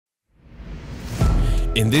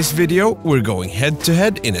In this video, we're going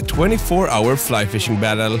head-to-head in a 24-hour fly fishing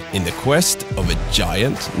battle in the quest of a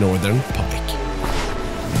giant northern pike.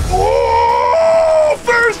 Oh!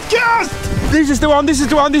 First cast! This is the one, this is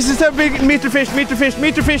the one, this is a big meter fish. I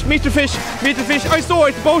saw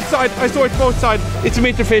it both sides, It's a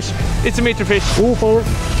meter fish, Oh, forward.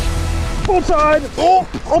 Both side! Oh!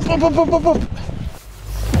 Up.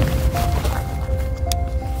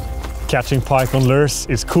 Catching pike on lures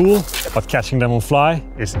is cool, but catching them on fly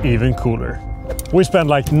is even cooler. We spend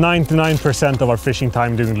like 99% of our fishing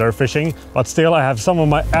time doing lure fishing, but still I have some of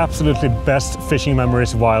my absolutely best fishing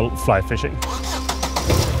memories while fly fishing.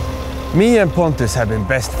 Me and Pontus have been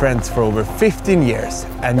best friends for over 15 years,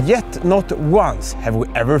 and yet not once have we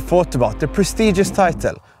ever thought about the prestigious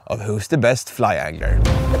title of who's the best fly angler.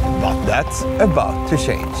 But that's about to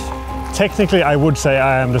change. Technically, I would say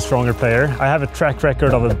I am the stronger player. I have a track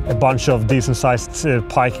record of a bunch of decent-sized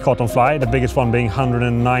pike caught on fly, the biggest one being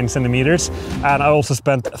 109 centimeters. And I also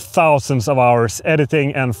spent thousands of hours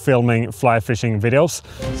editing and filming fly fishing videos.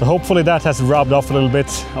 So hopefully that has rubbed off a little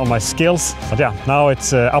bit on my skills. But yeah, now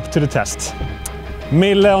it's up to the test.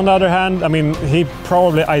 Mille, on the other hand, I mean, he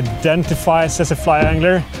probably identifies as a fly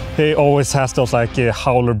angler. He always has those like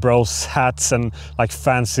Howler Bros hats and like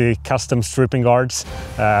fancy custom stripping guards.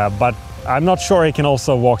 But I'm not sure he can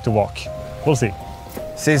also walk the walk. We'll see.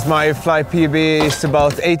 Since my fly PB is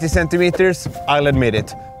about 80 centimeters, I'll admit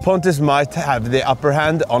it. Pontus might have the upper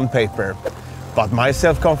hand on paper. But my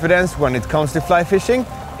self-confidence when it comes to fly fishing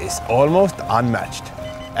is almost unmatched.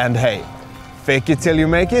 And hey, fake it till you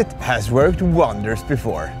make it has worked wonders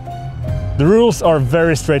before. The rules are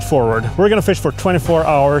very straightforward. We're gonna fish for 24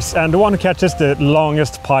 hours and the one who catches the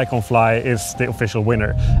longest pike on fly is the official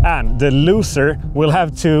winner. And the loser will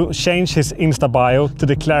have to change his Insta bio to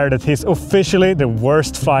declare that he's officially the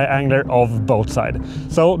worst fly angler of Boatside.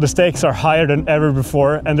 So the stakes are higher than ever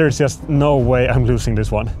before and there's just no way I'm losing this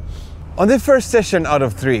one. On the first session out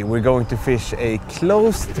of 3, we're going to fish a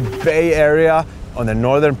closed bay area on the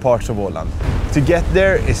northern parts of Åland. To get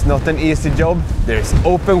there is not an easy job. There's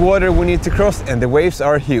open water we need to cross and the waves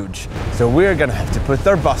are huge. So we're gonna have to put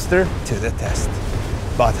our buster to the test.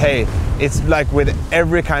 But hey, it's like with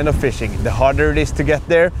every kind of fishing. The harder it is to get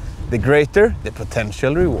there, the greater the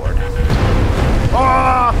potential reward.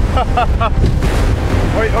 Oh!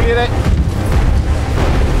 Oi, hold it.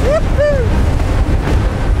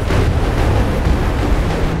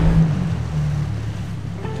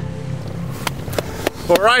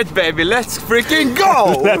 All right, baby, let's freaking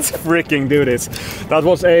go! Let's freaking do this. That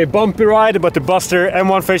was a bumpy ride, but the Buster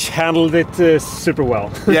M1 fish handled it super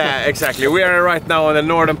well. Yeah, exactly. We are right now on the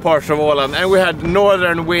northern parts of Åland, and we had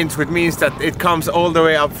northern winds, which means that it comes all the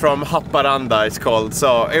way up from Haparanda, it's called.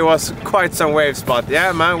 So it was quite some waves, but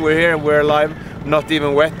yeah, man, we're here, we're alive, not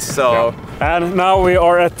even wet, so... Yeah. And now we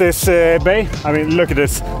are at this bay. I mean, look at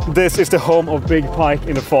this. This is the home of big pike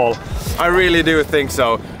in the fall. I really do think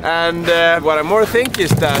so. And what I more think is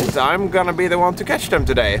that I'm gonna be the one to catch them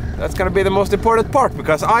today. That's gonna be the most important part,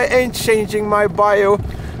 because I ain't changing my bio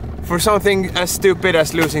for something as stupid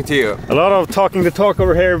as losing to you. A lot of talking the talk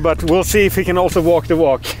over here, but we'll see if he can also walk the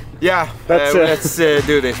walk. Yeah, let's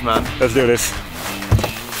do this, man. Let's do this.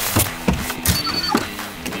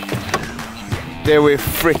 There we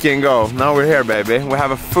freaking go. Now we're here, baby. We have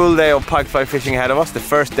a full day of pike fly fishing ahead of us, the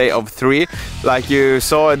first day of 3. Like you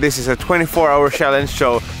saw, this is a 24-hour challenge,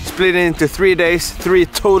 so split it into 3 days, 3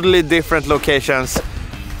 totally different locations.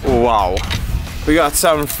 Wow. We got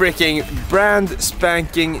some freaking brand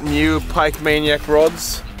spanking new Pike Maniac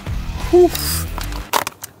rods. Oof.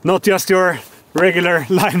 Not just your regular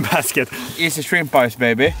line basket. Easy shrimp bites,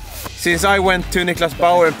 baby. Since I went to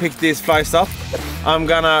Bauer and picked these flies up, I'm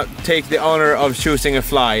gonna take the honor of choosing a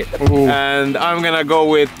fly. Ooh. And I'm gonna go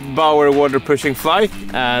with Bauer Waterpushing fly.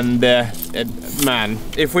 And man,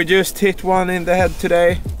 if we just hit one in the head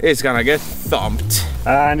today, it's gonna get thumped.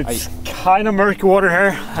 And it's kind of murky water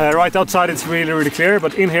here. Right outside it's really clear,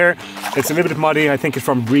 but in here it's a little bit muddy. I think it's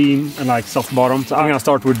from green and like soft bottom. So I'm gonna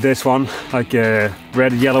start with this one, like a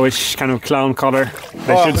red yellowish kind of clown color.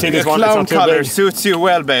 They should see this one. The clown it's not color too big. suits you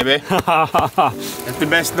well, baby. Let the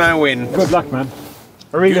best man win. Good luck, man.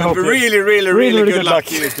 I really hope really good luck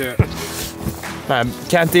to you too. Man,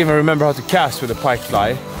 can't even remember how to cast with a pike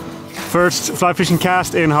fly. First fly fishing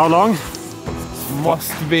cast in how long?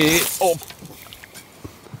 Must be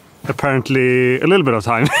apparently a little bit of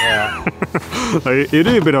time. Yeah. You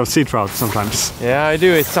do a bit of sea trout sometimes. Yeah, I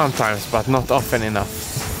do it sometimes, but not often enough.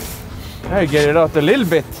 I get it out a little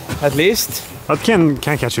bit, at least. That can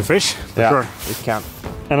catch a fish, for yeah, sure. It can.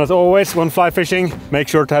 And as always, when fly fishing, make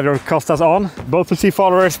sure to have your costas on, both for sea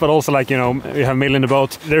followers, but also like, you know, you have Mille in the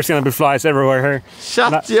boat. There's gonna be flies everywhere here.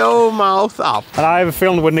 Shut your mouth up. And I've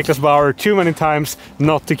filmed with Bauer too many times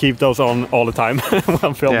not to keep those on all the time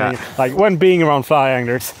when filming. Yeah. Like when being around fly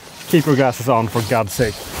anglers, keep your glasses on for God's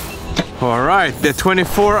sake. All right, the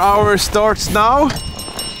 24 hours starts now.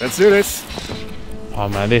 Let's do this. Oh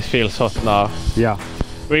man, this feels hot now. Yeah.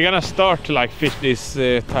 We're gonna start to like fish this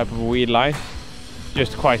type of weed line,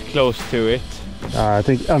 just quite close to it.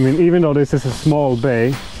 I mean, even though this is a small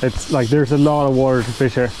bay, it's like there's a lot of water to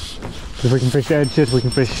fish here. If we can fish the edges, we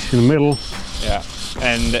can fish in the middle. Yeah,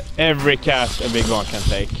 and every cast a big one can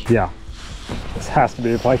take. Yeah. This has to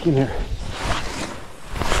be a pike in here.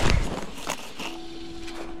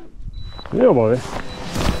 Ja, var det.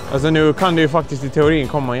 Alltså nu kan det ju faktiskt i teorin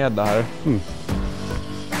komma en gädda här.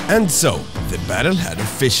 And so, the battle had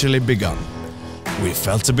officially begun. We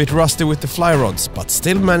felt a bit rusty with the fly rods, but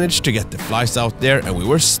still managed to get the flies out there, and we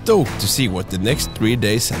were stoked to see what the next 3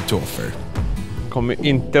 days had to offer. Kommer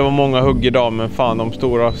inte vara många hugg idag, men fan de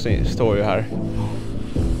stora står ju här.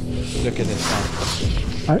 Look at this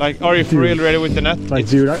man. Like, are you for real ready with the net? Like,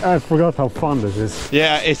 dude, I forgot how fun this is.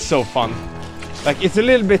 Yeah, it's so fun. Like, it's a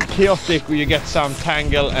little bit chaotic when you get some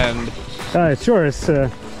tangle and... Sure, it's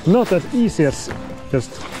not as easy as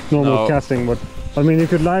just normal casting, but I mean, you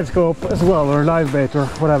could live scope as well, or live bait, or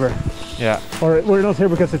whatever. Yeah. Or we're not here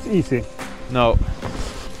because it's easy. No.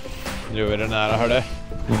 Nu är det nära, hörde.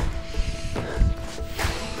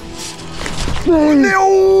 Nej!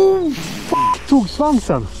 No! Tog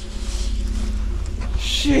svansen!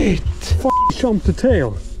 Shit! Jumped the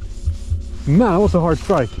tail. Man, that was a hard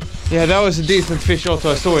strike. Yeah, that was a decent fish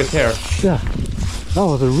also, I saw it here. Yeah, that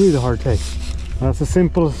was a really hard take. As a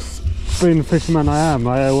simple spin fisherman I am,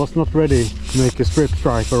 I was not ready to make a strip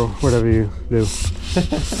strike or whatever you do.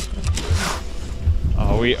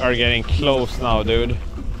 Oh, we are getting close now, dude.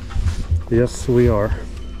 Yes, we are.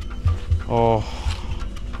 Oh.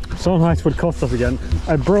 So nice with Costas again.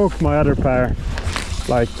 I broke my other pair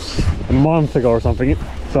like a month ago or something.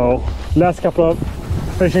 So last couple of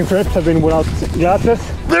fishing trips have been without glasses.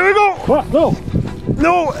 There we go! What? No!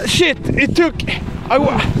 No, shit! It took...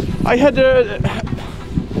 I had a...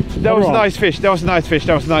 That was a nice fish, that was a nice fish,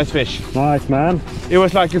 that was a nice fish. Nice, man. It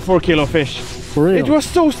was like a 4 kilo fish. For real? It was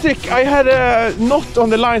so sick. I had a knot on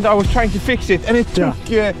the line that I was trying to fix it, and it took...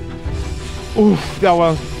 oof, that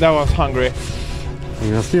was hungry. I'm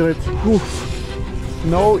gonna steal it. Oof.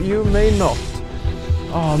 No, you may not.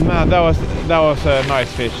 Oh man, that was a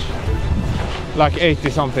nice fish. Like 80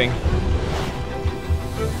 something.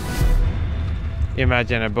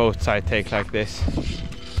 Imagine a boatside take like this.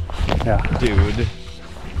 Yeah. Dude.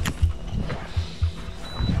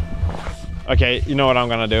 Okay, you know what I'm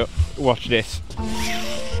gonna do? Watch this.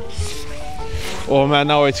 Oh man,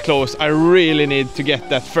 now it's close. I really need to get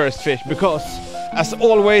that first fish, because as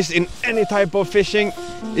always in any type of fishing,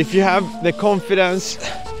 if you have the confidence...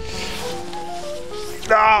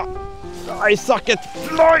 I suck at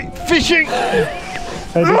fly fishing!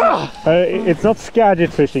 It's not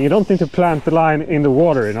Skagit fishing. You don't need to plant the line in the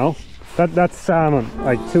water, you know? That's salmon,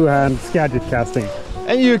 like two-hand Skagit casting.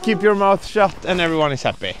 And you keep your mouth shut and everyone is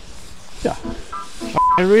happy. Yeah.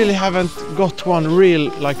 I really haven't got one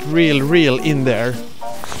real in there.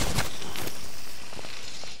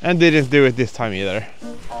 And didn't do it this time either.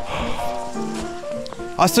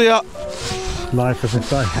 Alltså Life is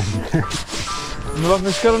exciting. Men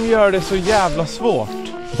varför ska de göra det så jävla svårt?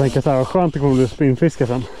 Jag tänker såhär, vad skönt det kommer bli spinnfiska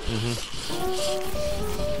sen.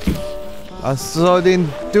 Alltså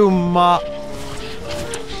din dumma...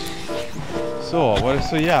 Så, var det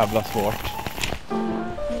så jävla svårt?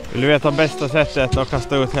 Vill du veta bästa sättet att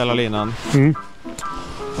kasta ut hela linan?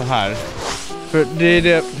 Så här. För det är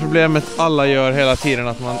det problemet alla gör hela tiden,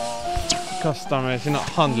 att man kastar med sina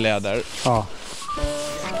handleder. Ja.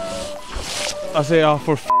 Alltså jag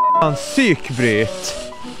får fan psykbryt.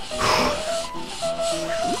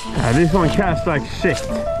 Yeah, this one casts like shit.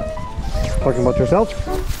 Talking about yourself?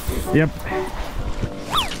 Yep.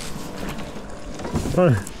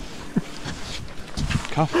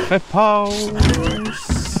 Kaffepaus.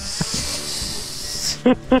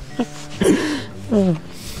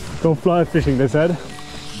 Go fly fishing, they said.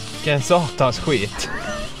 Vilken satans skit.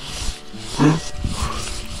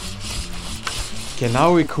 Okay,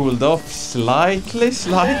 now we cooled off slightly,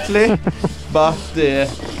 but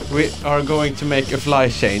we are going to make a fly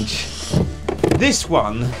change. This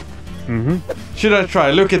one, should I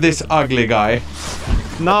try? Look at this ugly guy.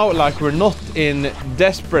 Now, like, we're not in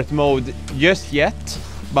desperate mode just yet,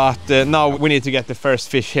 but now we need to get the first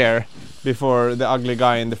fish here before the ugly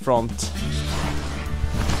guy in the front.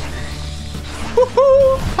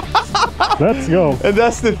 Let's go. And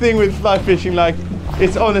that's the thing with fly fishing, like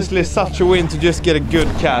it's honestly such a win to just get a good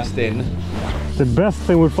cast in. The best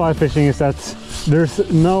thing with fly fishing is that there's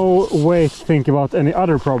no way to think about any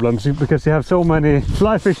other problems because you have so many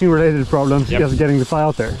fly fishing related problems just getting the fly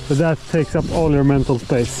out there. So that takes up all your mental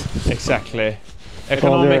space. Exactly.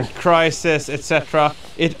 Economic crisis, etc.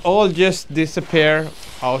 It all just disappear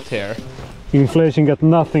out here. Inflation got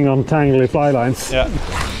nothing on tangly fly lines. Yeah.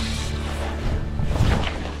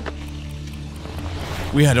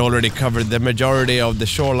 We had already covered the majority of the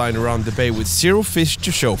shoreline around the bay with 0 fish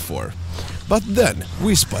to show for. But then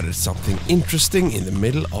we spotted something interesting in the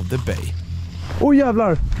middle of the bay. Oh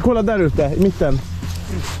jävlar! Kolla där ute, i mitten.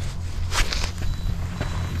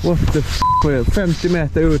 What the f*** är det? 50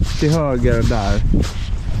 meter ut till höger där.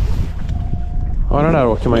 Ja, den där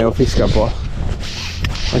åker man ju och fiskar på.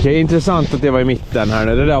 Okej, intressant att det var i mitten här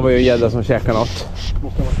nu. Det där var ju en gädda som käkade något.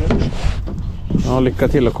 Ja, lycka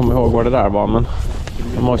till att komma ihåg vad det där var, men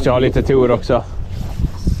man måste ju ha lite tur också.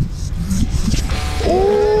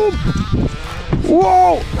 Oh!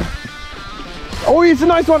 Wow! Oh, it's a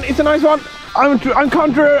nice one! It's a nice one! I'm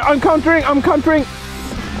countering!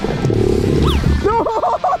 No!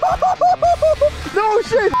 No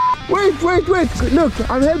shit! Wait! Look,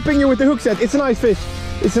 I'm helping you with the hook set. It's a nice fish.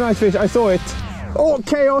 It's a nice fish. I saw it. Oh,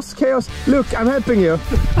 chaos! Look, I'm helping you.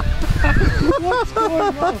 What's going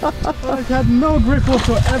on? I had no grip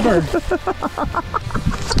whatsoever.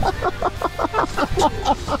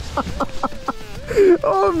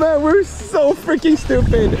 Oh man, we're so freaking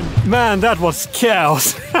stupid. Man, that was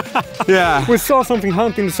chaos. Yeah. We saw something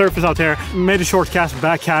hunting the surface out here, made a short cast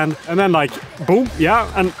backhand, and then like, boom,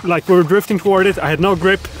 and like we were drifting toward it. I had no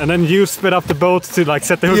grip, and then you sped up the boat to like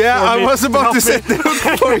set the hook Yeah, for I me. was about to set the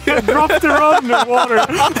hook for you. Dropped the rod in the water.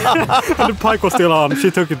 And the pike was still on.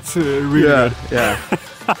 She took it really good. Yeah.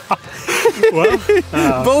 Well,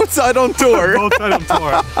 Boatside on tour. Boatside on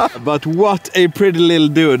tour. But what a pretty little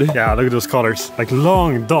dude. Yeah, look at those colors. Like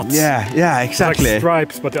long dots. Yeah, exactly. Like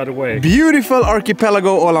stripes, but the other way. Beautiful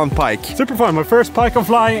archipelago all on pike. Super fun. My first pike on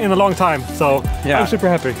fly in a long time. So Yeah. I'm super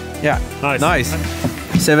happy. Yeah, Nice.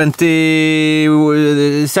 70?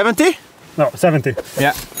 70? No, 70.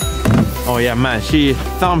 Yeah. Oh yeah, man, she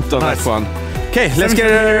thumped on Nice. that one. Okay, let's get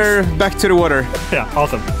her back to the water. Yeah,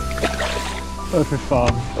 awesome. Åh för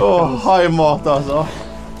fan. Hajmat alltså.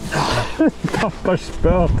 Tappar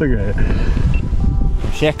spöt och grejer.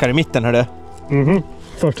 Käkar i mitten, hörde.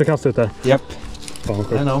 Första kastet där. Yep. Fan, I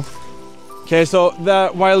sjukt. know. Okay, so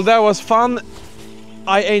while that was fun,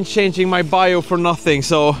 I ain't changing my bio for nothing,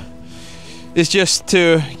 so it's just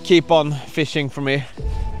to keep on fishing for me.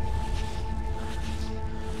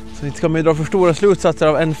 Så inte kommer vi dra för stora slutsatser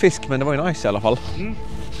av en fisk, men det var ju nice i alla fall.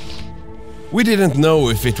 We didn't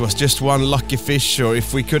know if it was just one lucky fish or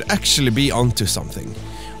if we could actually be onto something.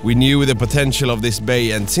 We knew the potential of this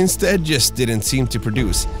bay, and since the edges didn't seem to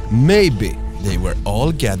produce, maybe they were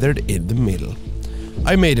all gathered in the middle.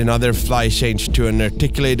 I made another fly change to an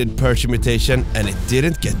articulated perch imitation, and it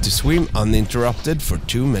didn't get to swim uninterrupted for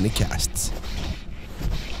too many casts.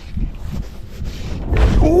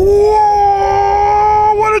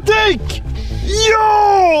 Whoa! What a take!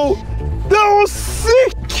 Yo! That was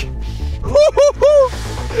sick!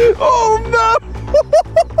 Oh man!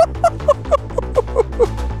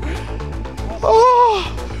 Oh,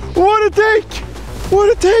 what a take! What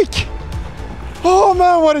a take! Oh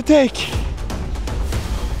man, what a take!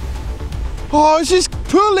 Oh, she's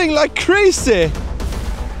pulling like crazy!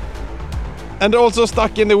 And also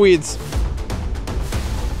stuck in the weeds.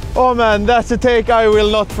 Oh man, that's a take I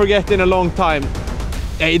will not forget in a long time.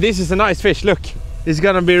 Hey, this is a nice fish, look. It's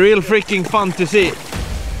gonna be real freaking fun to see.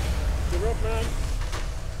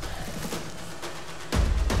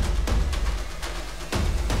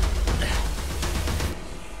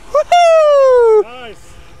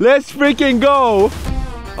 Nice. Let's freaking go!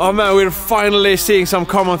 Oh man, we're finally seeing some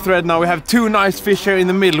common thread now. We have two nice fish here in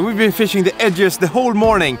the middle. We've been fishing the edges the whole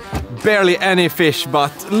morning. Barely any fish,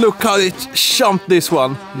 but look how it chumped this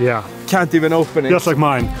one. Yeah. Can't even open it. Just like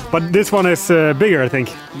mine. But this one is bigger, I think.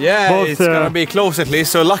 Yeah, both, it's gonna be close at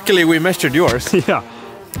least. So luckily we measured yours. Yeah.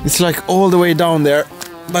 It's like all the way down there.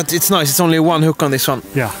 But it's nice, it's only one hook on this one.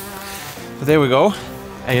 Yeah. But there we go.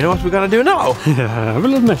 And you know what we're gonna do now? Yeah, have a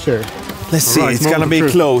little measure. Let's see, Right, it's gonna be moment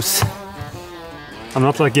of truth. close. I'm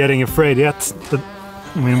not like getting afraid yet. But,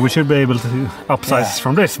 I mean, we should be able to upsize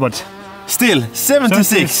from this, but... Still,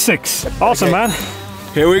 76. 76. Awesome, man.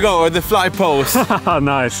 Here we go, the fly pose.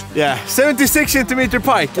 Nice. Yeah, 76 centimeter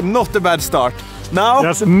pike, not a bad start. Now,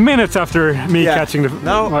 Just minutes after me catching the...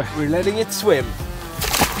 now we're letting it swim.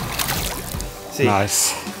 See.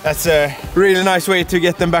 Nice. That's a really nice way to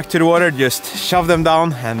get them back to the water. Just shove them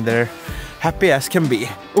down and they're happy as can be.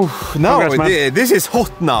 Ooh, now this is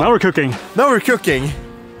hot now. Now we're cooking. Now we're cooking.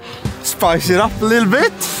 Spice it up a little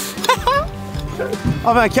bit.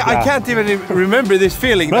 I can't even remember this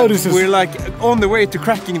feeling. No, we're like on the way to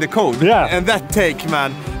cracking the code. Yeah. And that take,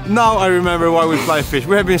 man. Now I remember why we fly fish.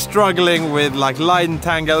 We have been struggling with like line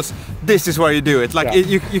tangles. This is where you do it. Like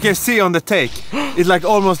you can see on the take, it like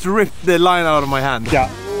almost ripped the line out of my hand. Yeah.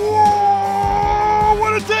 Whoa,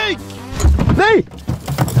 what a take! Nej!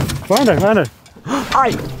 Vad händer?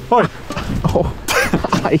 Aj! Oj! Oh.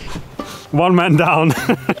 Aj! One man down.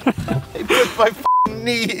 I put my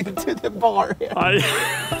knee into the bar here. Aj.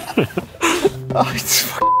 Oh, it's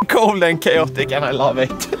fucking cold and chaotic and I love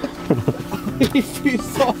it. Fy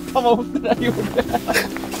satan vad ont det där gjorde.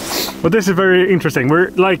 But this is very interesting.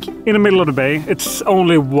 We're like in the middle of the bay. It's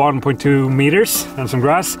only 1.2 meters and some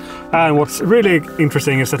grass. And what's really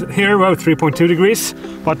interesting is that here we have 3.2 degrees.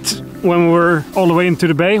 But when we were all the way into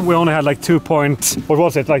the bay, we only had like 2.6.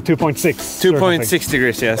 2.6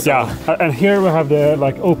 degrees, yes. Yeah, and here we have the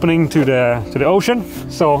like opening to the ocean.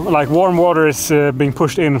 So like warm water is being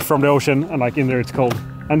pushed in from the ocean, and like in there it's cold.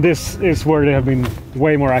 And this is where they have been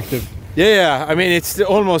way more active. Yeah. I mean, it's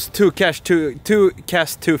almost two cast, two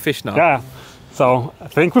fish now. Yeah, so I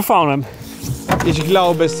think we found them. Ich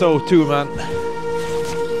glaube so too, man.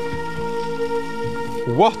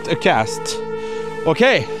 What a cast.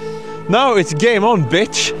 Okay, now it's game on,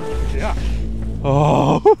 bitch. Yeah.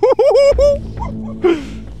 Oh.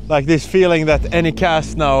 Like this feeling that any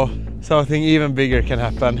cast now, something even bigger can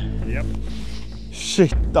happen. Yep.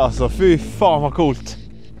 Shit alltså, fy fan vad coolt.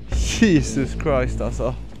 Jesus Christ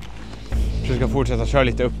alltså. Jag ska fortsätta köra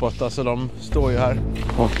lite uppåt, alltså de står ju här.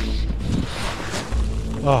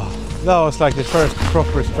 Oh, that was like the first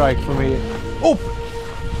proper strike for me. Oh!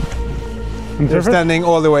 They're standing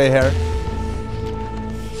all the way here.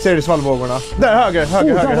 Ser du svallvågorna? Där,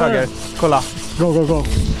 höger. Kolla. Go.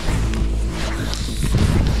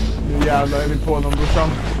 Nu jävlar, jag vill på någon brorsan.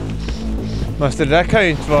 Men det där kan ju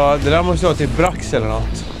inte vara, det där måste vara typ brax eller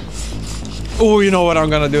något. Oh, you know what I'm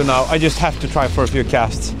gonna do now? I just have to try for a few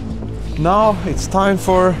casts. Now it's time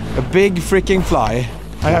for a big freaking fly.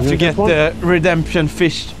 I have to get the redemption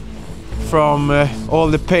fish from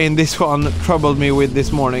all the pain this one troubled me with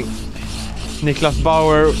this morning. Niklas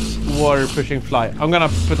Bauer Waterpushing fly. I'm gonna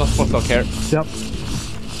put a spot lock here. Yep.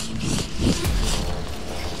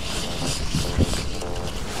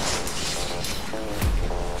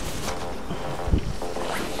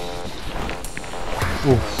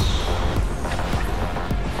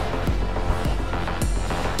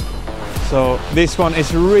 So this one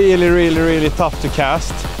is really tough to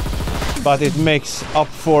cast, but it makes up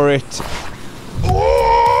for it.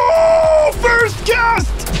 Oh, first cast!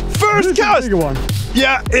 First cast! Bigger one.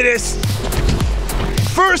 Yeah, it is.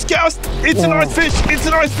 First cast. It's a nice fish. It's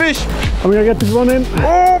a nice fish. I'm gonna get this one in.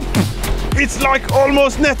 Oh, it's like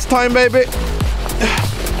almost net time, baby.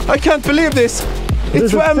 I can't believe this. It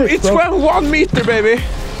swam 1 meter, baby.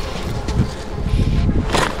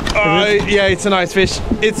 Yeah, it's a nice fish.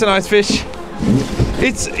 It's a nice fish.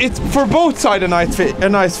 It's for Boatside a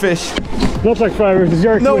nice fish. Not like fry versus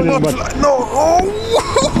jerk. No, not like, no. Oh,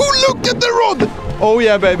 look at the rod. Oh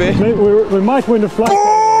yeah, baby. We might win the fly.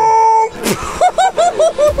 Oh!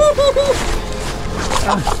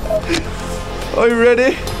 Are you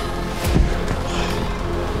ready?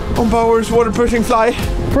 On Bauer's Waterpushing fly.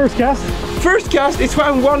 First cast. First cast. It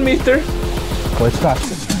swam 1 meter. Oh, it's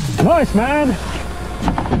fast. Nice, man.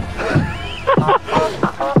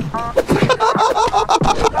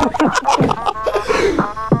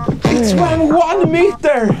 It swam 1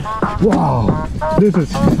 meter! Wow, this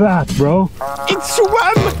is fat, bro. It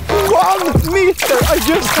swam 1 meter! I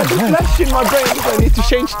just had a flash in my brain that I need to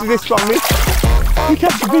change to this 1 meter. We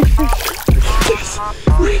catch a big fish. Yes!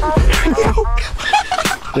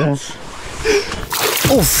 Yes.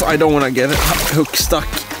 Oof, I don't want to get a hook stuck.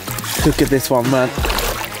 Look at this one, man.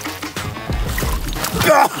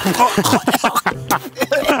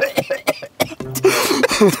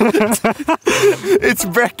 It's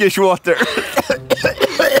brackish water.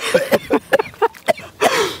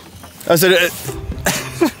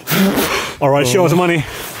 All right, show us the money.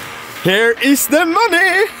 Here is the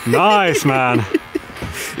money. Nice, man.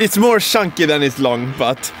 It's more chunky than it's long,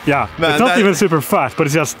 but yeah, man, it's not even super fat, but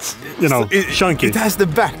it's just, you know, chunky. It has the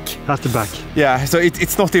back. That's the back. Yeah, so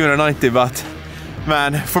it's not even a 90, but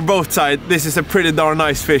man, for Boatside, this is a pretty darn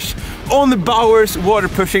nice fish. On the Bauer's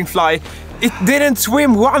Waterpushing fly, it didn't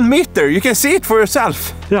swim 1 meter. You can see it for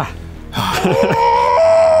yourself. Yeah.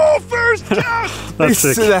 Oh, first cast! That's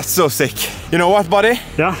sick. That's so sick. You know what, buddy?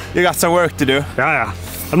 Yeah? You got some work to do. Yeah.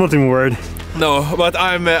 I'm not even worried. No, but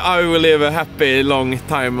I will live a happy long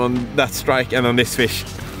time on that strike and on this fish.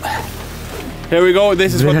 Here we go.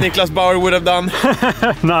 This is what Niklas Bauer would have done.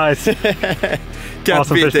 Nice. Can't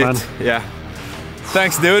awesome beat fish, it. man. Yeah.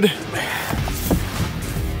 Thanks, dude.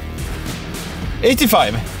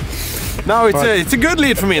 85. Now it's a good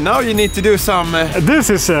lead for me. Now you need to do some. This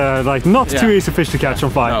is like not too easy fish to catch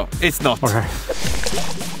on fly. No, it's not. Okay.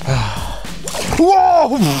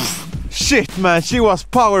 Whoa! Shit, man, she was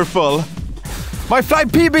powerful. My fly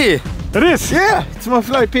PB. It is. Yeah, it's my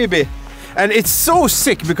fly PB. And it's so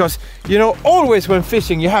sick because, you know, always when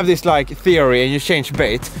fishing you have this like theory and you change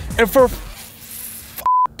bait. And for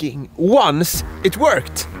fucking once, it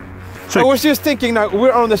worked. Sick. I was just thinking now,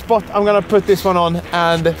 we're on the spot, I'm gonna put this one on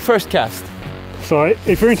and first cast. So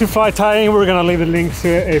if you're into fly tying, we're gonna leave the link to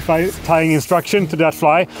a fly tying instruction to that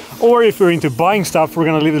fly. Or if you're into buying stuff, we're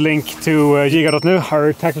gonna leave the link to Jiggar.nu,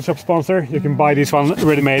 our tackle shop sponsor. You can buy this one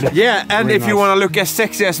ready-made. Yeah, and really if you wanna look as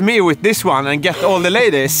sexy as me with this one and get all the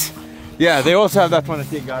ladies, yeah, they also have that one at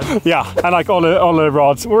Jiggar. Yeah, and like all the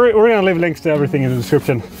rods. We're gonna leave links to everything in the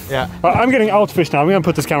description. Yeah. I'm getting outfished now. I'm gonna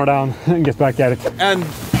put this camera down and get back at it. And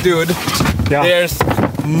dude, there's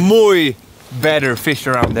muy better fish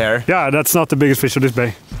around there. Yeah, that's not the biggest fish of this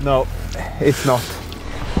bay. No, it's not.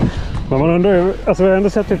 Men man undrar, alltså vi har ändå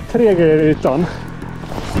sett typ 3 grejer i ytan.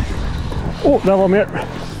 Där var mer.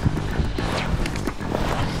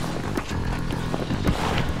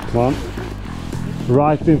 One.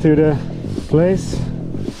 Right into the place.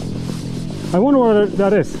 I wonder what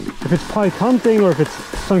that is. If it's pike hunting or if it's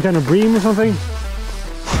some kind of bream or something.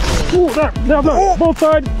 There!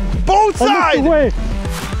 Boatside! Boatside! Look away!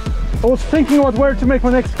 I was thinking about where to make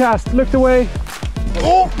my next cast. Looked away.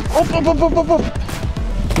 Up.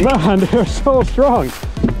 Man, they're so strong.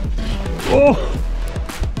 Oh!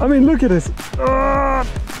 I mean, look at this. Oh!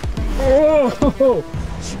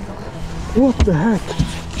 What the heck?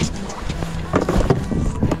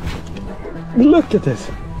 Look at this.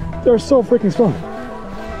 They're so freaking strong.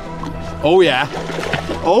 Oh yeah.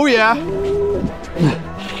 Oh yeah.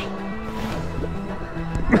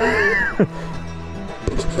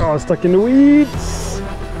 Oh, stuck in the weeds.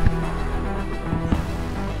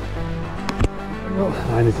 Oh,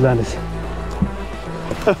 I need to land this.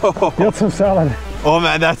 Got some salad. Oh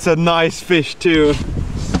man, that's a nice fish too.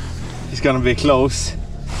 He's gonna be close.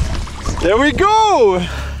 There we go!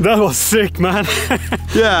 That was sick, man.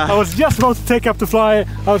 Yeah. I was just about to take up the fly.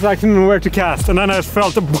 I was like, where to cast, and then I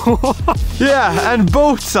felt a Yeah, and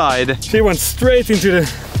Boatside. She went straight into the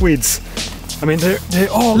weeds. I mean, they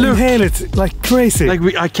all inhale it like crazy. Like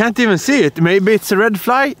I can't even see it. Maybe it's a red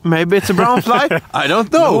fly, maybe it's a brown fly. I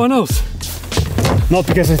don't know. No one knows. Not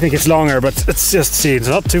because I think it's longer, but it's just, see, it's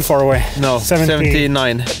not too far away. No,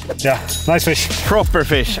 79. Yeah, nice fish. Proper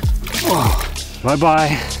fish. Oh,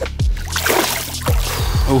 bye-bye.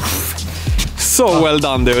 Oof. So well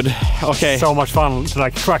done, dude. Okay. So much fun to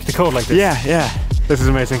like crack the code like this. Yeah. This is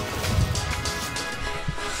amazing.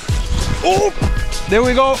 Oh! There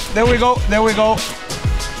we go.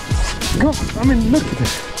 Go. I mean, look at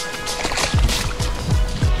this.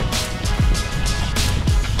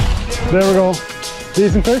 There we go.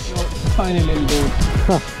 Decent fish. Tiny little dude.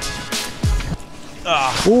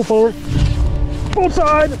 Oh, forward.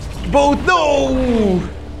 Boatside! No!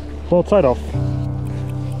 Boatside off.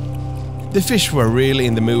 The fish were really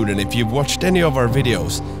in the mood, and if you've watched any of our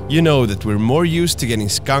videos, you know that we're more used to getting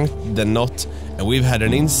skunked than not, and we've had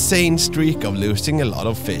an insane streak of losing a lot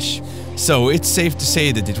of fish. So it's safe to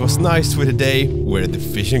say that it was nice with a day where the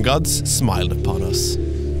fishing gods smiled upon us.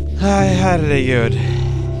 Aj, herregud.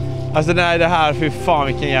 Alltså nej, det här, fy fan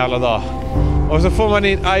vilken jävla dag. Och så får man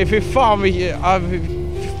in, aj fy fan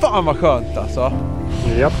vad skönt alltså.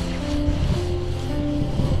 Japp.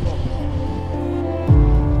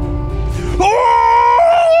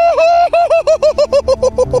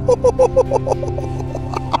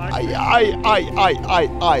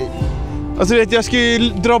 Aj. Alltså vet jag ska ju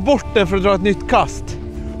dra bort den för att dra ett nytt kast.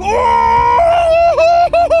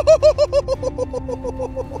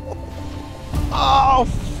 Oh,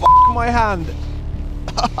 fuck my hand.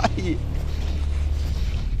 Aj.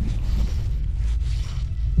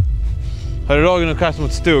 Har du dragit något kast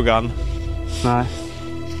mot stugan? Nej.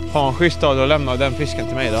 Ha en schysst dag och lämna den fisken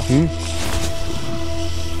till mig då. Mm.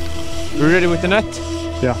 Are you ready with the net?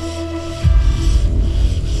 Yeah.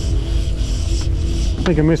 I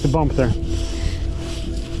think I missed a bump there.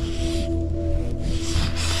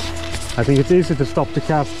 I think it's easy to stop the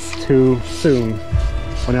casts too soon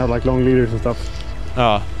when you have like long leaders and stuff.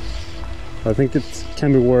 Ja. I think it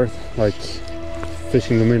can be worth like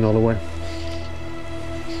fishing them in all the way.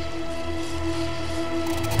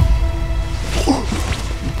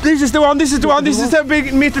 This is the one, this is the one, this is a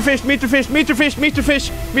big meter fish.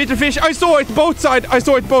 I saw it both side,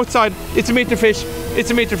 It's a meter fish,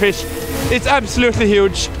 It's absolutely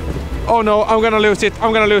huge. Oh no, I'm gonna lose it,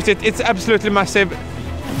 It's absolutely massive.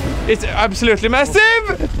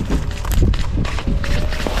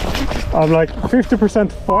 I'm like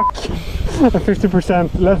 50% fuck and 50%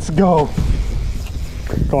 let's go.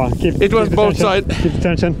 Come on, keep It was keep both attention. side. Keep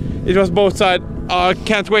attention. It was both side. I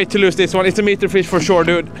can't wait to lose this one. It's a meter fish for sure,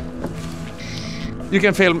 dude. You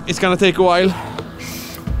can film. It's gonna take a while.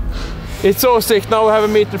 It's so sick. Now we have a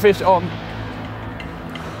meter fish on.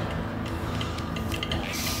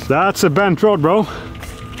 That's a bent rod, bro.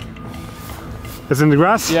 It's in the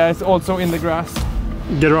grass? Yeah, it's also in the grass.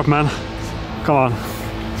 Get her up, man. Come on.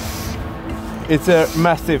 It's a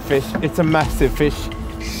massive fish. It's a massive fish.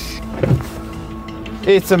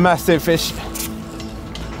 It's a massive fish.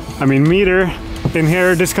 I mean, meter in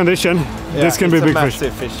here, this condition, this can be a big fish. It's a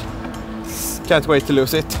massive fish. Can't wait to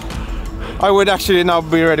lose it. I would actually now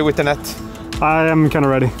be ready with the net. I am kind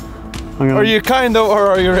of ready. Are you kind of, or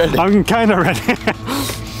are you ready? I'm kind of ready.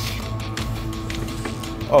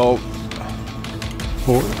 Oh.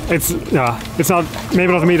 It's not,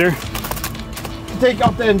 maybe not a meter. Take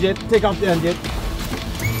up the engine.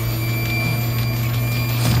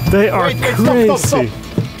 They are crazy. Stop.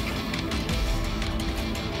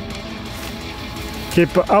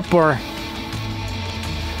 Keep up or...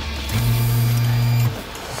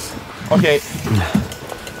 Okay.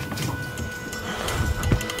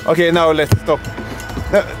 Okej, now let's stop.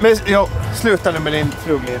 Sluta nu med din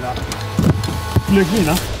fluglina.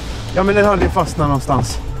 Fluglina? Ja, men den hade fastnat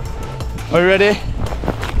någonstans. Are you ready?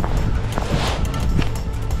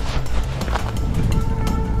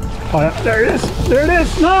 Oh yeah, there it is!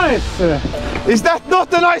 Nice! Is that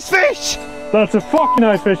not a nice fish? That's a fucking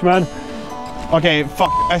nice fish, man. Okay, fuck,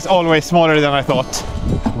 it's always smaller than I thought.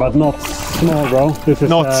 But not small, bro. This is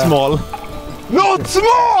Not small. Not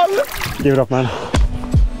small! Give it up, man.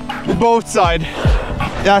 Boatside.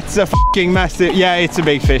 That's a fucking massive... Yeah, it's a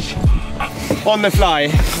big fish. On the fly.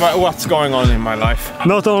 What's going on in my life?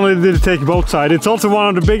 Not only did it take Boatside, it's also one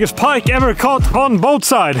of the biggest pike ever caught on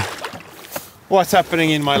Boatside. What's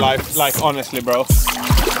happening in my life? Like, honestly, bro.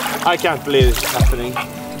 I can't believe this is happening.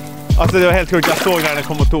 Alltså, det var helt sjukt. Jag såg när den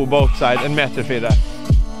kom och tog Boatside, en meterfri där.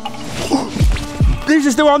 This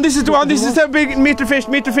is the one, this is a big meter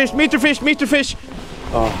fish.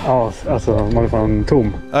 Ja, alltså man är fan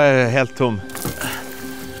tom. Helt tom.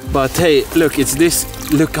 But hey, look, it's this.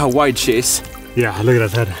 Look how wide she is. Yeah, look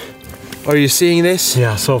at that head. Are you seeing this?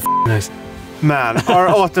 Yeah, so nice. Man, our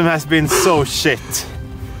autumn has been so shit.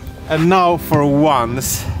 And now for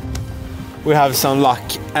once we have some luck.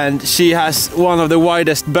 And she has one of the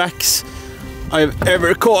widest backs I've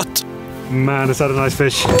ever caught. Man, is that a nice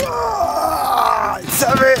fish? It's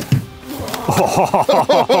heavy.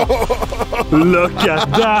 Look at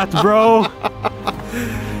that, bro.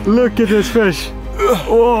 Look at this fish.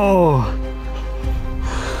 Whoa.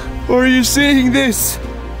 Are you seeing this?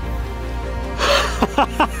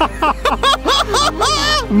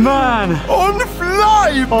 Man. On the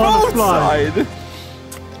fly, Boatside.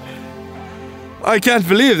 I can't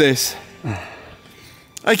believe this.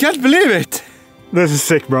 I can't believe it. This is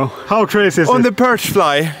sick, bro. How crazy is On this? the perch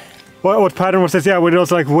fly. What pattern was this? Yeah, with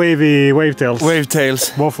those like wavy wave tails. Wave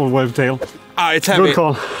tails. Waffle wave tail. Ah, it's heavy. Good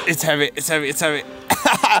call. It's heavy.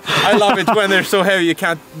 I love it when they're so heavy you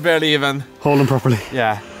can't barely even Hold them properly.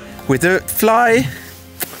 Yeah. With the fly.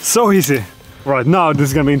 So easy. Right, now this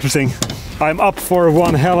is gonna be interesting. I'm up for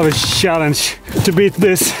one hell of a challenge to beat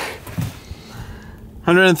this.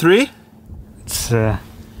 103? It's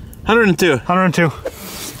 102. 102.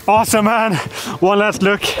 Awesome, man. One last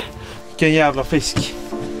look. Vilken jävla fisk.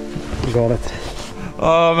 Got it.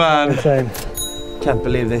 Oh man. Insane. Can't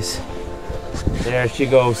believe this. There she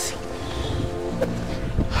goes.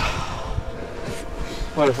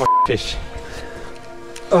 What a fish.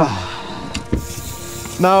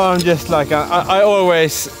 Now I'm just like, I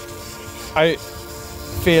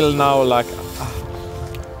feel now like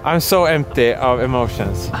I'm so empty of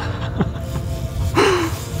emotions.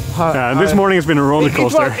 Yeah, this morning has been a roller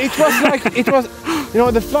coaster. It was, you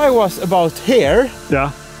know, the fly was about here.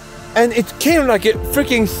 Yeah. And it came like a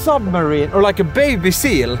freaking submarine or like a baby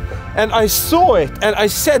seal. And I saw it and I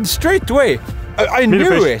said straight away, I knew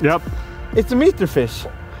fish. it. Yep. It's a meter fish.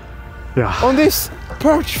 Yeah. On this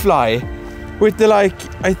perch fly with the like,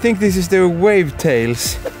 I think this is the wave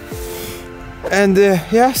tails. And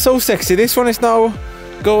yeah, so sexy. This one is now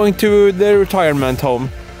going to the retirement home.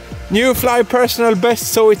 New fly personal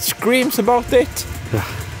best, so it screams about it. Yeah.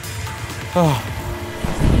 Oh.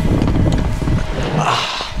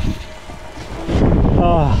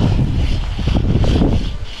 Oh.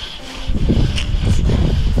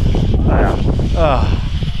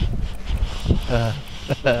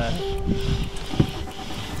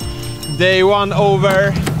 Day 1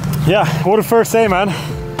 over. Yeah, what a first day, man.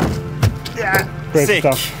 Yeah, Great sick.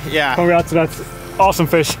 stuff. Yeah, Congrats to that awesome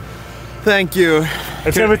fish. thank you.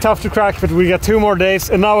 It's gonna be tough to crack, but we got 2 more days,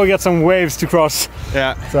 and now we got some waves to cross.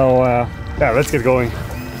 Yeah. So yeah, let's get going.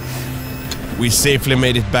 We safely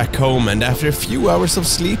made it back home, and after a few hours of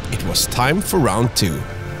sleep, it was time for round 2.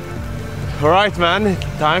 All right, man.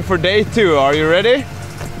 Time for day 2. Are you ready?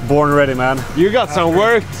 Born ready, man. You got some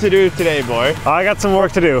work to do today, boy. I got some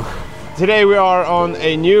work to do. Today we are on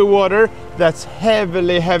a new water that's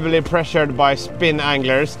heavily pressured by spin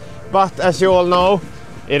anglers. But as you all know,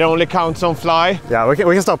 it only counts on fly. Yeah, we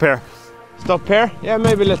can stop here. Stop here? Yeah,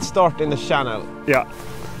 maybe let's start in the channel. Yeah.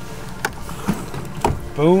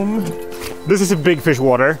 Boom. This is a big fish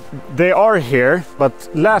water. They are here, but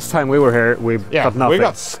last time we were here, we got nothing. we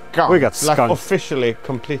got skunked. We got skunked. Like officially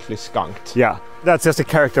completely skunked. Yeah, that's just the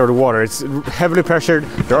character of the water. It's heavily pressured.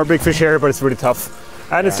 There are big fish here, but it's really tough.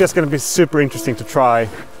 And it's just going to be super interesting to try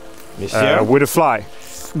with a fly.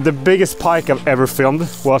 The biggest pike I've ever filmed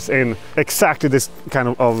was in exactly this kind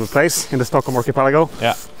of place in the Stockholm archipelago.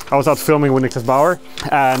 Yeah. I was out filming with Bauer,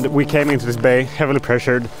 and we came into this bay, heavily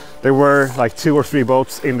pressured. There were like 2 or 3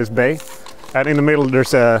 boats in this bay. And in the middle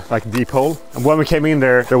there's a deep hole. And when we came in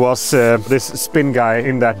there was this spin guy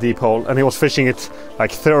in that deep hole, and he was fishing it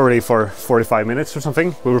like thoroughly for 45 minutes or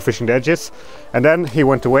something. We were fishing the edges, and then he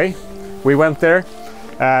went away. We went there,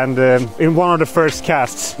 and in one of the first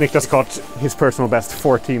casts, Niklas caught his personal best,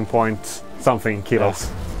 14 point something kilos.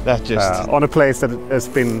 Yeah, that just on a place that a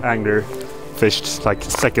spin angler fished like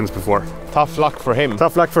seconds before. tough luck for him.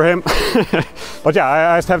 Tough luck for him. But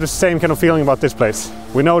yeah, I just have the same kind of feeling about this place.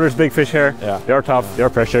 We know there's big fish here. Yeah. They are tough, they are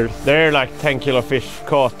pressured. They're like 10 kilo fish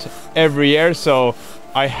caught every year, so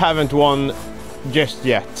I haven't won just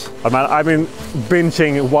yet. I've been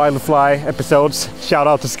binging wildfly episodes. Shout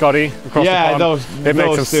out to Scotty across the pond. They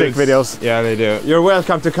make some sick videos. Yeah, they do. You're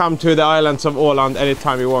welcome to come to the islands of Åland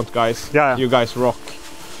anytime you want, guys. Yeah. You guys rock.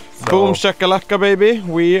 Boom shakalaka, baby.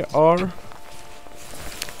 We are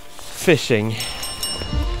fishing.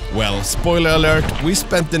 Well, spoiler alert, we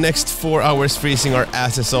spent the next 4 hours freezing our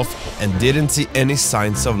asses off and didn't see any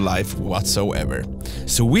signs of life whatsoever.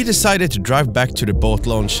 So we decided to drive back to the boat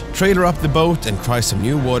launch, trailer up the boat and try some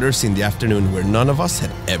new waters in the afternoon where none of us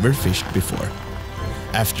had ever fished before.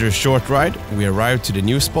 After a short ride, we arrived to the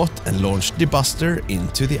new spot and launched the Buster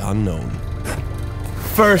into the unknown.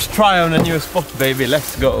 First try on a new spot, baby.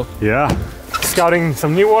 Let's go. Yeah, scouting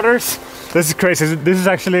some new waters. This is crazy. This is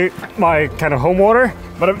actually my kind of home water,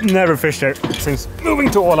 but I've never fished there since moving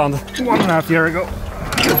to Åland 1.5 years ago.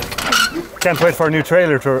 Can't wait for a new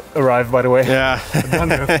trailer to arrive, by the way. Yeah.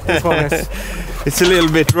 This one is... It's a little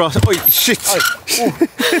bit rusty. Oh, shit!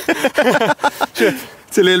 Shit.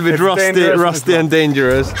 It's a little bit rusty and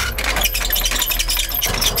dangerous.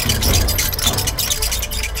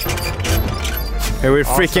 Here we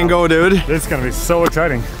freaking go, dude. This is gonna be so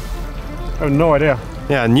exciting. I have no idea.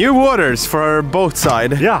 Yeah, new waters for our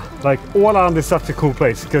Boatside. Yeah, like Åland is such a cool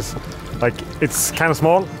place because like it's kind of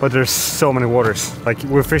small, but there's so many waters. Like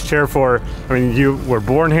we fished here for, I mean, you were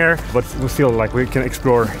born here, but we feel like we can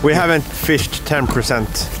explore. We haven't fished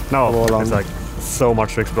 10%. No, it's like so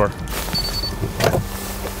much to explore.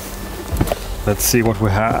 Let's see what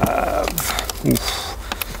we have.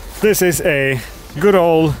 Oof. This is a good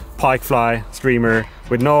old pike fly streamer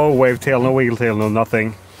with no wave tail, no wiggle tail, no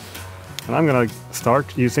nothing. And I'm gonna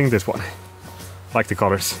start using this one. Like the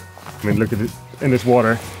colors. I mean, look at it in this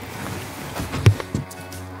water.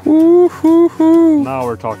 Woo-hoo-hoo. Now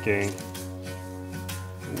we're talking.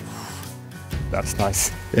 That's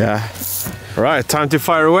nice. Yeah. All right, time to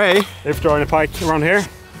fire away. If there are any pike around here,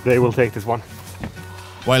 they will take this one.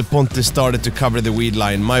 While Pontus started to cover the weed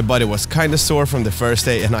line, my body was kinda sore from the first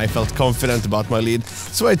day and I felt confident about my lead,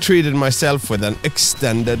 so I treated myself with an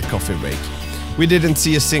extended coffee break. We didn't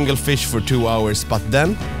see a single fish for 2 hours, but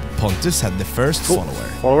then Pontus had the first follower.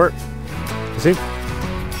 Follower. You see?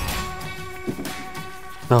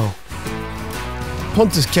 No.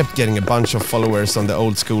 Pontus kept getting a bunch of followers on the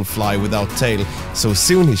old school fly without tail, so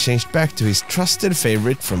soon he changed back to his trusted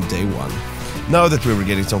favorite from day one. Now that we were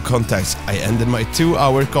getting some contacts, I ended my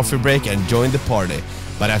 2-hour coffee break and joined the party.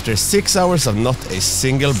 But after 6 hours of not a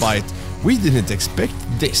single bite, we didn't expect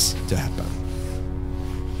this to happen.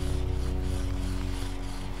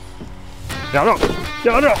 Ja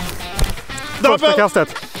då! Första kastet!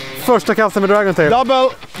 Första kastet med Dragon Tail.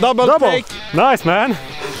 Double take. Nice, man!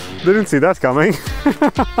 Didn't see that coming.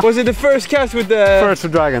 Was it the first cast with the... First for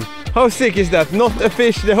Dragon. How sick is that? Not a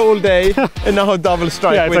fish the whole day and now double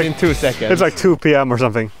strike within 2 seconds. It's like 2 p.m. or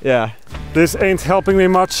something. Yeah. This ain't helping me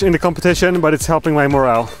much in the competition, but it's helping my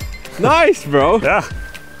morale. Nice, bro! Yeah.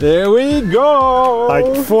 There we go!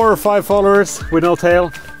 Like 4 or 5 followers with no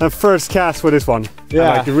tail, and first cast with this one. Yeah.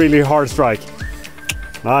 And like a really hard strike.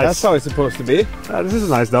 Nice. That's how it's supposed to be. This is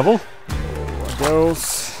a nice double.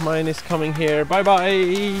 Goes. Mine is coming here. Bye bye!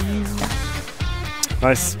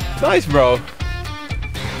 Nice. Nice bro!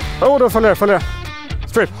 Oh, då följer.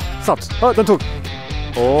 Straight, snabbt. Den tog.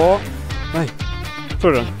 Nej.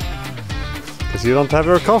 Tror du den? Because you don't have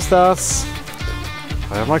your Costas.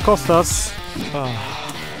 I have my Costas.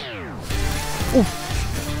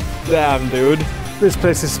 Damn dude. This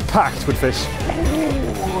place is packed with fish.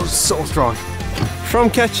 Oh, so strong. From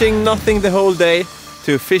catching nothing the whole day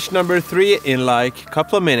to fish number 3 in like a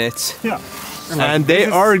couple of minutes. Yeah. And they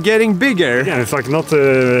are getting bigger. Yeah, it's like not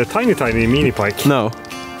a tiny mini pike. No.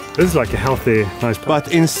 This is like a healthy, nice pike.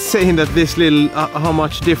 But insane that this little, how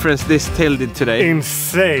much difference this tail did today.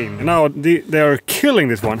 Insane. Now they are killing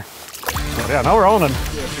this one. Oh, yeah, now we're on them.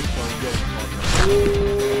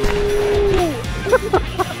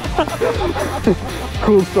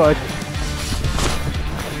 Cool strike.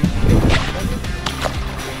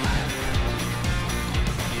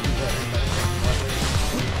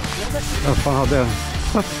 Vad fan hade jag?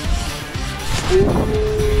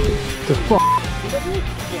 The fuck?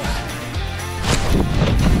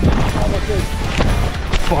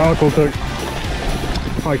 Fan vad coolt tugg.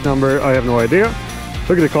 Pike number, I have no idea.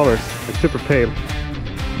 Look at the colors, it's super pale.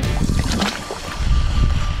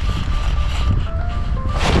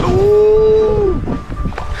 Ooh.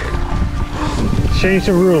 Change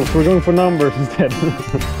the rules, we're going for numbers instead.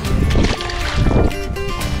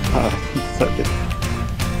 Suck it.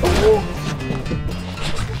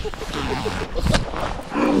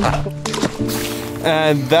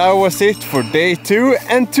 And that was it for day 2,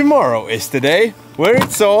 and tomorrow is the day where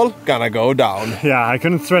it's all gonna go down. Yeah, I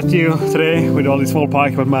couldn't threat you today with all these small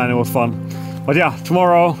pike, but man, it was fun. But yeah,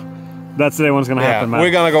 tomorrow, that's the day when it's gonna happen, man.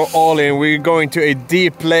 We're gonna go all in. We're going to a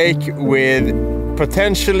deep lake with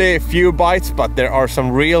potentially a few bites, but there are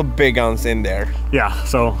some real big ones in there. Yeah,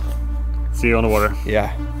 so see you on the water.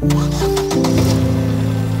 Yeah.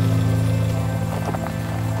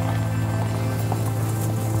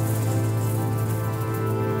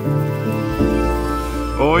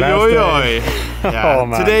 Oi, oi, oi. Yeah. Oh,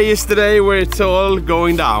 man. Today is the day where it's all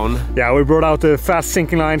going down. Yeah, we brought out the fast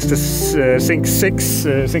sinking lines, the sink 6,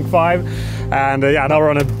 sink 5, and yeah, now we're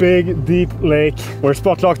on a big, deep lake. We're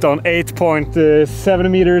spot locked on 8.7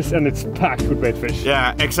 meters, and it's packed with bait fish.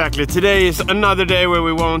 Yeah, exactly. Today is another day where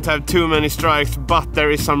we won't have too many strikes, but there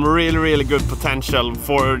is some really good potential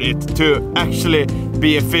for it to actually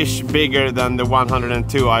be a fish bigger than the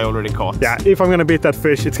 102 I already caught. Yeah, if I'm gonna beat that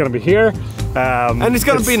fish, it's gonna be here. And it's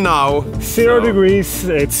gonna be now. 0 degrees,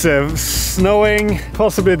 it's snowing,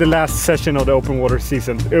 possibly the last session of the open water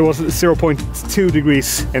season. It was 0.2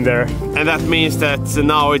 degrees in there. And that means that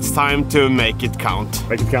now it's time to make it count.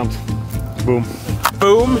 Make it count. Boom.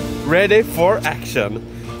 Boom, ready for action.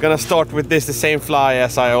 Gonna start with this, the same fly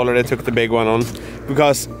as I already took the big one on,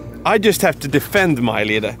 because I just have to defend my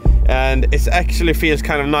lead, and it actually feels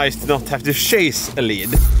kind of nice to not have to chase a lead.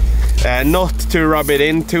 Not to rub it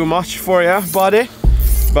in too much for you, buddy,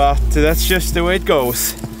 but that's just the way it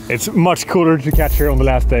goes. It's much cooler to catch her on the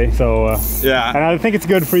last day, so yeah. And I think it's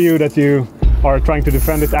good for you that you are trying to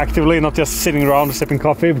defend it actively, not just sitting around sipping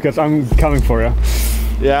coffee, because I'm coming for you.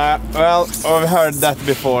 Yeah, well, I've heard that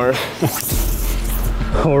before.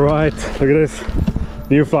 All right, look at this.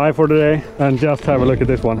 New fly for today, and just have a look at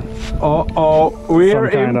this one. We're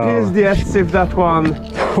in pissed yet if that one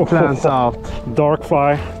plans out. Dark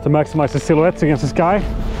fly to maximize the silhouette against the sky.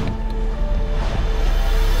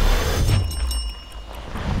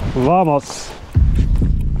 Vamos!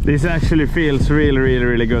 This actually feels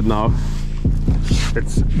really good now.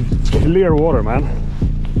 It's clear water, man.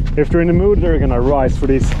 If they're in the mood, they're gonna rise for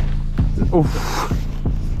these. Oof.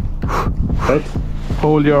 Right?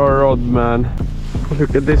 Hold your rod, man.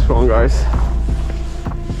 Look at this one, guys.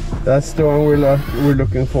 That's the one we're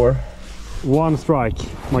looking for. One strike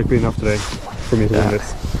might be enough today for me to win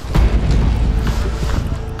this.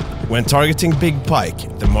 When targeting big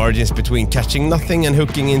pike, the margins between catching nothing and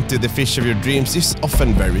hooking into the fish of your dreams is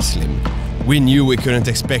often very slim. We knew we couldn't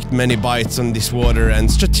expect many bites on this water and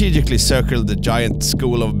strategically circled the giant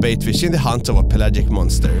school of baitfish in the hunt of a pelagic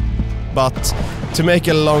monster. But, to make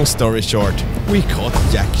a long story short, we caught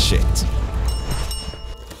jack shit.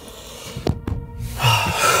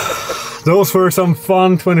 Those were some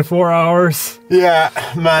fun 24 hours. Yeah,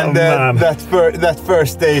 man, man. That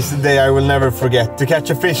first day is the day I will never forget. To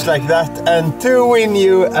catch a fish like that and to win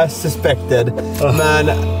you as suspected.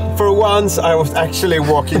 Man, for once I was actually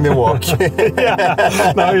walking the walk.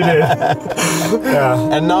 Yeah, now you did.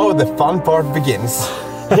 Yeah. And now the fun part begins.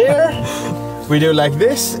 Here we do like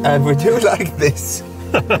this and we do like this.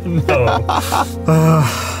 No.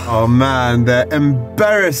 Oh man, the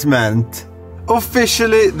embarrassment.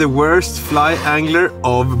 Officially the worst fly angler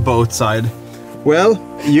of Boatside. Well,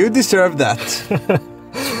 you deserve that.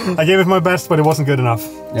 I gave it my best, but it wasn't good enough.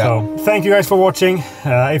 Yeah. So, thank you guys for watching.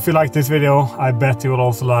 If you liked this video, I bet you will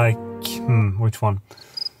also like... which one?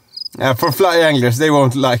 For fly anglers, they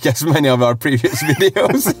won't like as many of our previous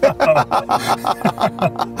videos.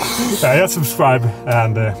 Yeah, subscribe,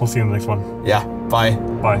 and we'll see you in the next one. Yeah, bye.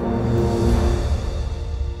 Bye.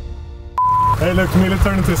 Hey, look, Mille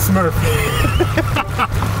turned into a Smurf.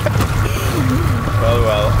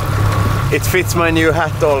 Well. It fits my new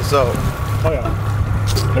hat also. Oh yeah.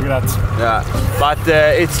 Look at that. Yeah, but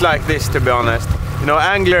it's like this, to be honest. You know,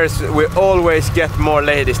 anglers, we always get more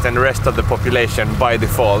ladies than the rest of the population by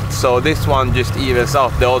default. So this one just evens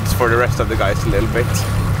out the odds for the rest of the guys a little bit.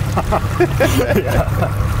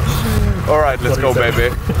 All right, let's go,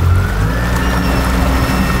 baby.